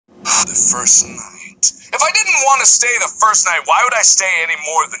The first night. If I didn't want to stay the first night, why would I stay any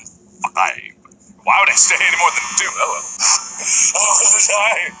more than 5? Why would I stay any more than 2? Hello. Oh, the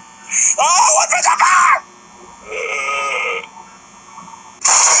time. Oh, what was the bar?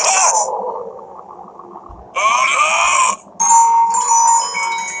 Oh no!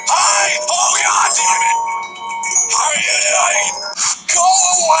 Hi! Oh god damn it! How are you doing? Go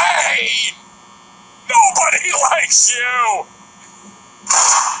away! Nobody likes you!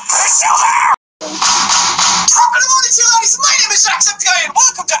 They're still there! Good morning to you guys, my name is Jacksepticeye and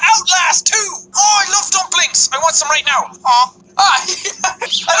welcome to Outlast 2! Oh, I love dumplings! I want some right now. I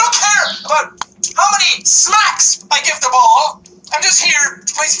don't care about how many smacks I give the ball. I'm just here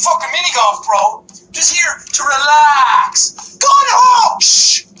to play some fucking mini-golf, bro. Just here to relax. Go on home!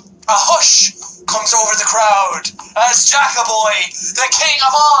 Shh! A hush comes over the crowd as Jackaboy, the king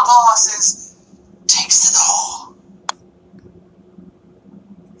of all bosses, takes to the hall.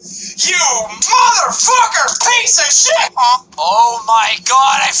 You motherfucker piece of shit! Oh my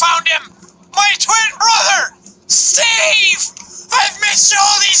god, I found him! My twin brother! Steve! I've missed you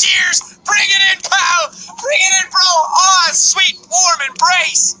all these years! Bring it in, pal! Bring it in, bro! Oh, sweet, warm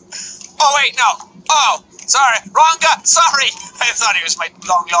embrace! Oh, wait, no. Oh, sorry. Wrong guy. Sorry. I thought he was my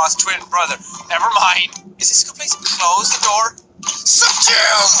long-lost twin brother. Never mind. Is this a good place? Close the door.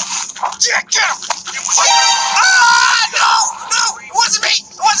 Subdue! Get him! Ah! No! No! It wasn't me!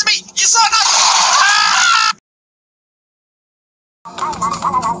 It wasn't me! You saw nothing! Ah!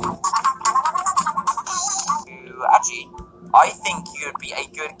 Actually, I think you'd be a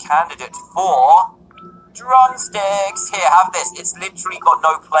good candidate for drumsticks. Here, have this. It's literally got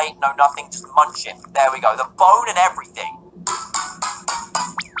no plate, no nothing, just munch it. There we go. The bone and everything.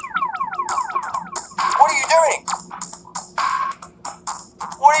 What are you doing?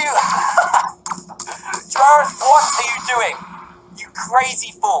 What are you... Jareth, what are you doing? You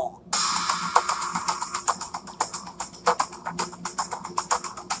crazy fool.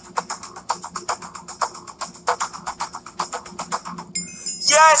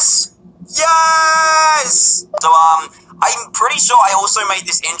 Yes! Yes! So, I'm pretty sure I also made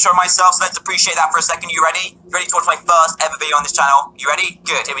this intro myself, so let's appreciate that for a second. You ready? You ready to watch my first ever video on this channel? You ready?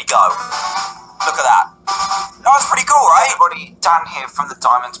 Good, here we go. Look at that. That was pretty cool, right? Hey everybody, Dan here from the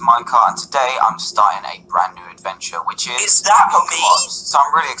Diamonds Minecart, and today I'm starting a brand new adventure, which is that Pokemon. Me? So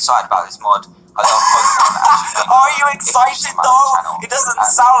I'm really excited about this mod. I love Pokemon. Are you excited though? It doesn't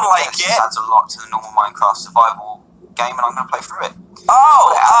sound like it. It adds a lot to the normal Minecraft survival game, and I'm going to play through it.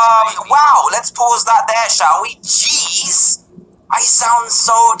 Oh, wow, let's pause that there, shall we? Jeez, I sound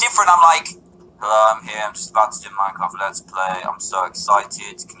so different. I'm like, hello, I'm here, I'm just about to do Minecraft Let's Play. I'm so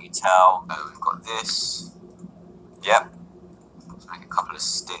excited, can you tell? Oh, we've got this. Yep. Let's make a couple of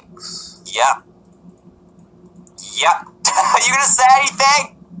sticks. Yep. Yep. Are you going to say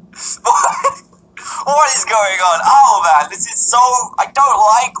anything? What is going on? Oh, man, this is so... I don't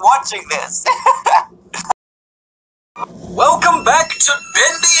like watching this. Welcome back to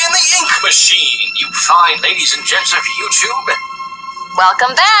Bendy and the Ink Machine, you fine ladies and gents of YouTube.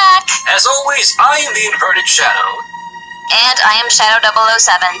 Welcome back! As always, I am the Inverted Shadow. And I am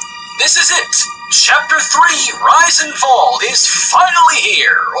Shadow007. This is it! Chapter 3, Rise and Fall, is finally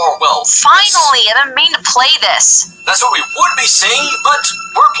here, or well... Finally! I've been meaning to play this. That's what we would be saying, but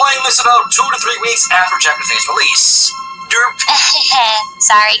we're playing this about 2 to 3 weeks after Chapter 3's release. Derp.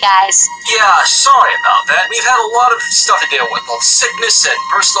 Sorry, guys. Yeah, sorry about that. We've had a lot of stuff to deal with, both sickness and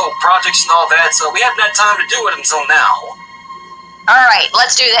personal projects and all that, so we haven't had time to do it until now. Alright,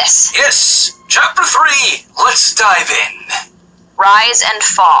 let's do this. Yes, Chapter 3, let's dive in. Rise and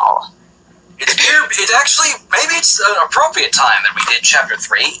Fall. It actually, maybe it's an appropriate time that we did Chapter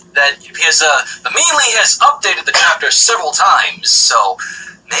 3, because the Melee has updated the chapter several times, so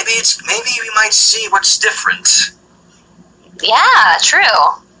maybe we might see what's different. Yeah, true.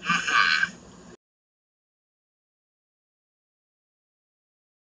 Mm-hmm.